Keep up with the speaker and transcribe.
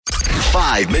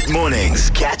5 Mid-Mornings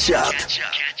Catch Up.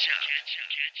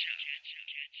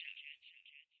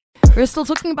 We're still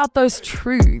talking about those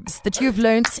truths that you've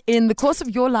learned in the course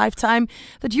of your lifetime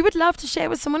that you would love to share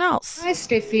with someone else. Hi,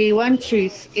 Steffi. One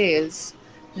truth is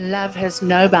love has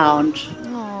no bound.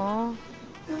 Aww.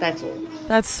 That's all.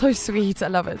 That's so sweet. I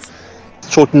love it.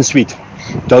 Short and sweet.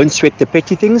 Don't sweat the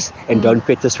petty things and don't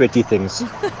pet the sweaty things.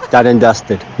 Done and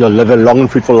dusted. You'll live a long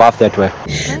and fruitful life that way.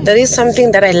 That is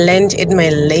something that I learned in my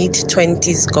late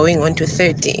 20s going on to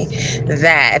 30.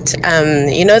 That,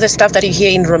 the stuff that you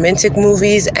hear in romantic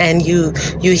movies and you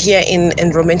hear in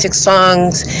romantic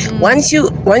songs. Once you're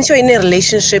in a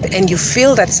relationship and you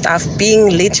feel that stuff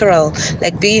being literal,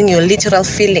 like being your literal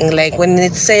feeling, like when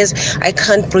it says, I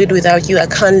can't breathe without you, I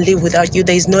can't live without you,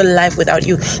 there is no life without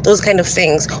you, those kind of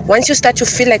things. Once you start to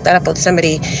feel like that about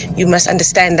somebody, you must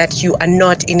understand that you are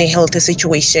not in a healthy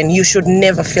situation. You should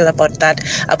never feel about that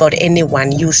about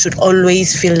anyone. You should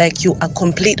always feel like you are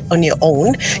complete on your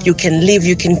own. You can live,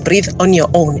 you can breathe on your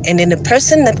own. And then a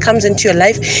person that comes into your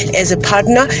life as a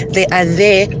partner, they are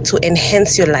there to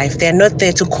enhance your life. They are not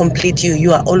there to complete you.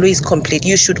 You are always complete.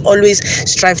 You should always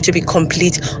strive to be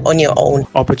complete on your own.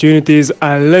 Opportunities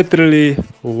are literally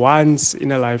once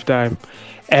in a lifetime.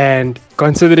 And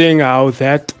considering how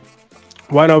that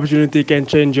one opportunity can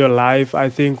change your life, I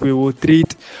think we will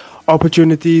treat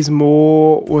opportunities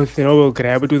more with, we'll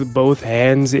grab it with both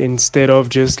hands instead of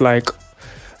just like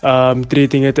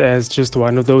treating it as just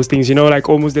one of those things, like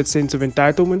almost that sense of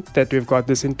entitlement, that we've got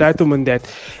this entitlement that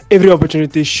every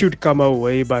opportunity should come our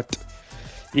way. But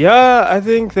yeah, I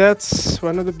think that's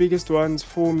one of the biggest ones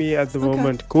for me at the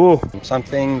moment. Cool.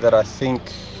 Something that I think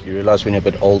you realize when you're a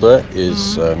bit older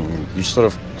is you sort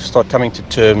of start coming to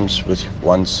terms with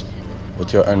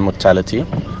your own mortality.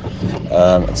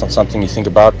 It's not something you think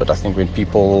about, but I think when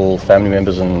people, family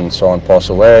members and so on pass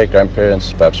away,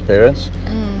 grandparents, perhaps parents,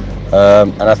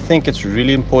 and I think it's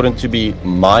really important to be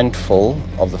mindful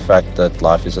of the fact that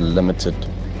life is a limited thing.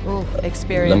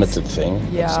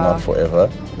 Yeah. It's not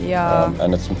forever. Yeah.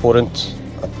 And it's important,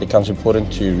 it becomes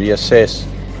important to reassess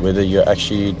whether you're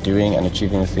actually doing and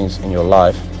achieving the things in your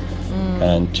life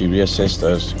and to reassess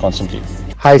those constantly.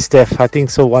 Hi Steph, I think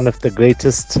so one of the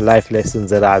greatest life lessons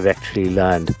that I've actually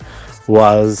learned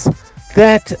was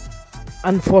that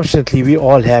unfortunately we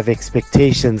all have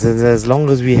expectations, and as long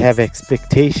as we have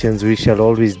expectations we shall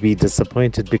always be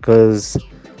disappointed, because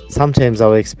sometimes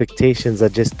our expectations are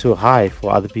just too high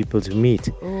for other people to meet.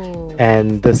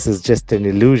 And this is just an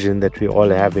illusion that we all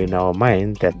have in our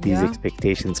mind, that these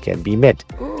expectations can be met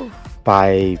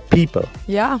by people.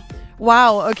 Yeah.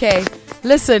 Wow. Okay.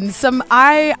 Listen,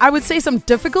 I would say some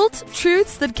difficult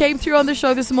truths that came through on the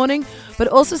show this morning, but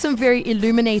also some very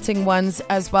illuminating ones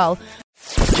as well.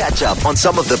 Catch up on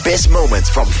some of the best moments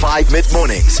from 5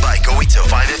 Mid-Mornings by going to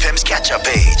 5FM's catch up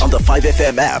page on the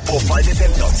 5FM app or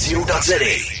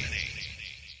 5FM.co.za.